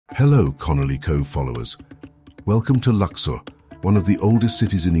Hello, Connolly Cove followers. Welcome to Luxor, one of the oldest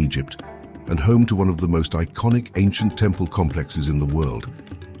cities in Egypt, and home to one of the most iconic ancient temple complexes in the world,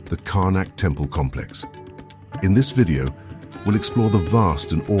 the Karnak Temple Complex. In this video, we'll explore the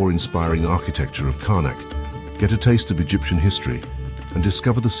vast and awe-inspiring architecture of Karnak, get a taste of Egyptian history, and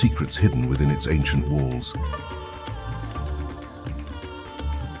discover the secrets hidden within its ancient walls.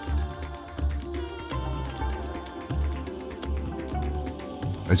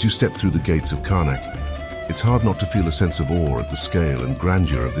 As you step through the gates of Karnak, it's hard not to feel a sense of awe at the scale and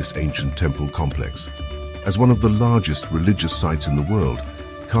grandeur of this ancient temple complex. As one of the largest religious sites in the world,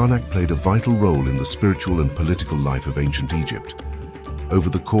 Karnak played a vital role in the spiritual and political life of ancient Egypt. Over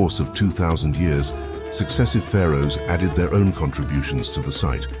the course of 2,000 years, successive pharaohs added their own contributions to the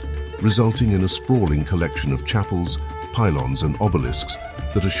site, resulting in a sprawling collection of chapels, pylons, and obelisks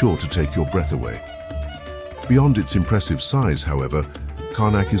that are sure to take your breath away. Beyond its impressive size, however,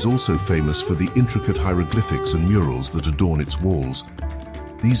 Karnak is also famous for the intricate hieroglyphics and murals that adorn its walls.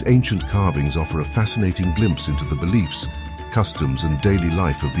 These ancient carvings offer a fascinating glimpse into the beliefs, customs, and daily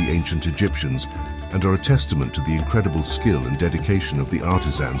life of the ancient Egyptians, and are a testament to the incredible skill and dedication of the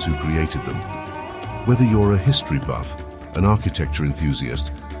artisans who created them. Whether you're a history buff, an architecture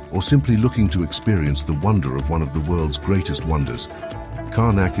enthusiast, or simply looking to experience the wonder of one of the world's greatest wonders,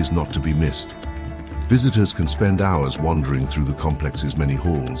 Karnak is not to be missed. Visitors can spend hours wandering through the complex's many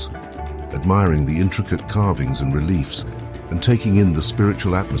halls, admiring the intricate carvings and reliefs, and taking in the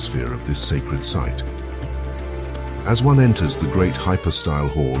spiritual atmosphere of this sacred site. As one enters the great hyper-style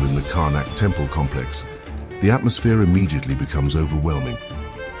hall in the Karnak Temple Complex, the atmosphere immediately becomes overwhelming,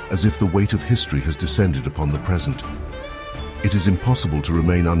 as if the weight of history has descended upon the present. It is impossible to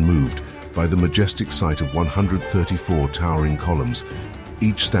remain unmoved by the majestic sight of 134 towering columns,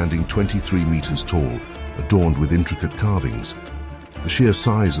 each standing 23 meters tall, adorned with intricate carvings. The sheer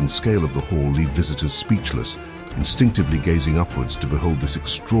size and scale of the hall leave visitors speechless, instinctively gazing upwards to behold this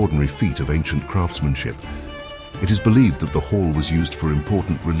extraordinary feat of ancient craftsmanship. It is believed that the hall was used for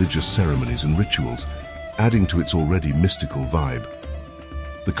important religious ceremonies and rituals, adding to its already mystical vibe.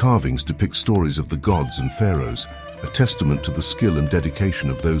 The carvings depict stories of the gods and pharaohs, a testament to the skill and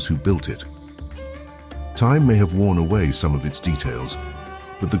dedication of those who built it. Time may have worn away some of its details,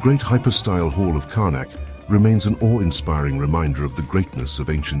 but the great hyper-style hall of Karnak remains an awe-inspiring reminder of the greatness of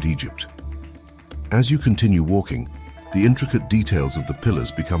ancient Egypt. As you continue walking, the intricate details of the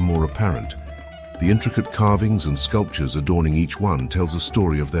pillars become more apparent. The intricate carvings and sculptures adorning each one tells a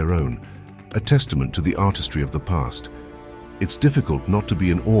story of their own, a testament to the artistry of the past. It's difficult not to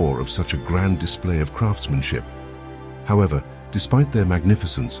be in awe of such a grand display of craftsmanship. However, despite their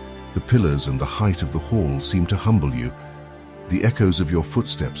magnificence, the pillars and the height of the hall seem to humble you. The echoes of your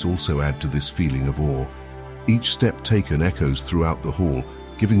footsteps also add to this feeling of awe. Each step taken echoes throughout the hall,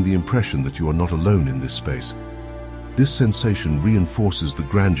 giving the impression that you are not alone in this space. This sensation reinforces the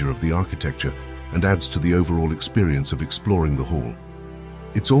grandeur of the architecture and adds to the overall experience of exploring the hall.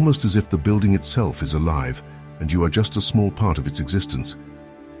 It's almost as if the building itself is alive, and you are just a small part of its existence.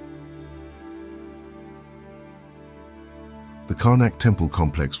 The Karnak Temple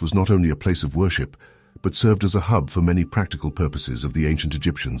Complex was not only a place of worship, but served as a hub for many practical purposes of the ancient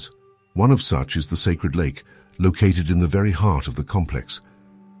Egyptians. One of such is the sacred lake, located in the very heart of the complex.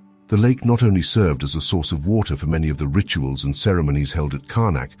 The lake not only served as a source of water for many of the rituals and ceremonies held at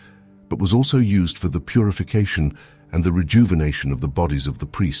Karnak, but was also used for the purification and the rejuvenation of the bodies of the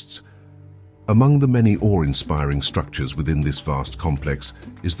priests. Among the many awe-inspiring structures within this vast complex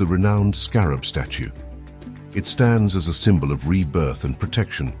is the renowned scarab statue. It stands as a symbol of rebirth and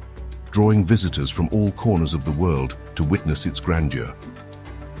protection, drawing visitors from all corners of the world to witness its grandeur.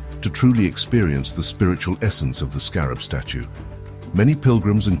 To truly experience the spiritual essence of the scarab statue, many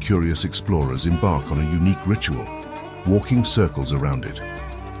pilgrims and curious explorers embark on a unique ritual, walking circles around it.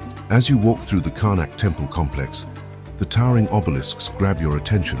 As you walk through the Karnak Temple Complex, the towering obelisks grab your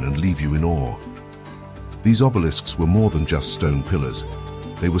attention and leave you in awe. These obelisks were more than just stone pillars.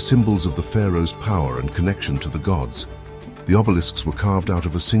 They were symbols of the pharaoh's power and connection to the gods. The obelisks were carved out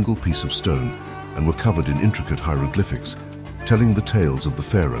of a single piece of stone and were covered in intricate hieroglyphics, telling the tales of the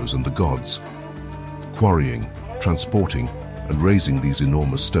pharaohs and the gods. Quarrying, transporting, and raising these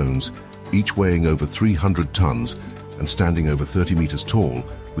enormous stones, each weighing over 300 tons and standing over 30 meters tall,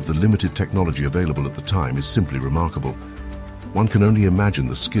 with the limited technology available at the time, is simply remarkable. One can only imagine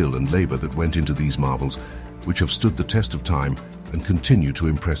the skill and labor that went into these marvels, which have stood the test of time and continue to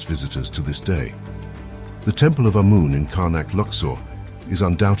impress visitors to this day. The Temple of Amun in Karnak, Luxor, is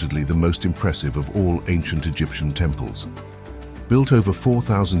undoubtedly the most impressive of all ancient Egyptian temples. Built over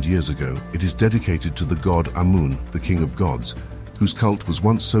 4,000 years ago, it is dedicated to the god Amun, the king of gods, whose cult was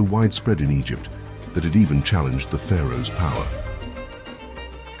once so widespread in Egypt that it even challenged the pharaoh's power.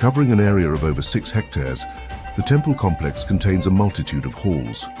 Covering an area of over 6 hectares, the temple complex contains a multitude of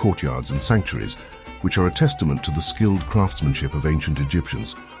halls, courtyards, and sanctuaries, which are a testament to the skilled craftsmanship of ancient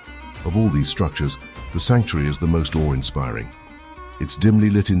Egyptians. Of all these structures, the sanctuary is the most awe-inspiring. Its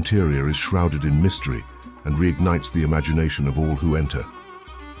dimly lit interior is shrouded in mystery and reignites the imagination of all who enter.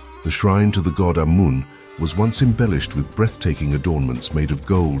 The shrine to the god Amun was once embellished with breathtaking adornments made of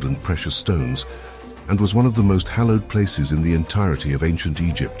gold and precious stones, and was one of the most hallowed places in the entirety of ancient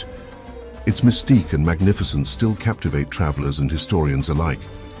Egypt. Its mystique and magnificence still captivate travelers and historians alike,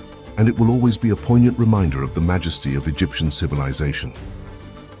 and it will always be a poignant reminder of the majesty of Egyptian civilization.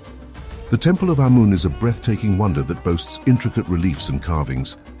 The Temple of Amun is a breathtaking wonder that boasts intricate reliefs and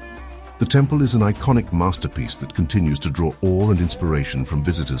carvings. The temple is an iconic masterpiece that continues to draw awe and inspiration from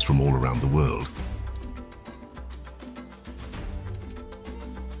visitors from all around the world.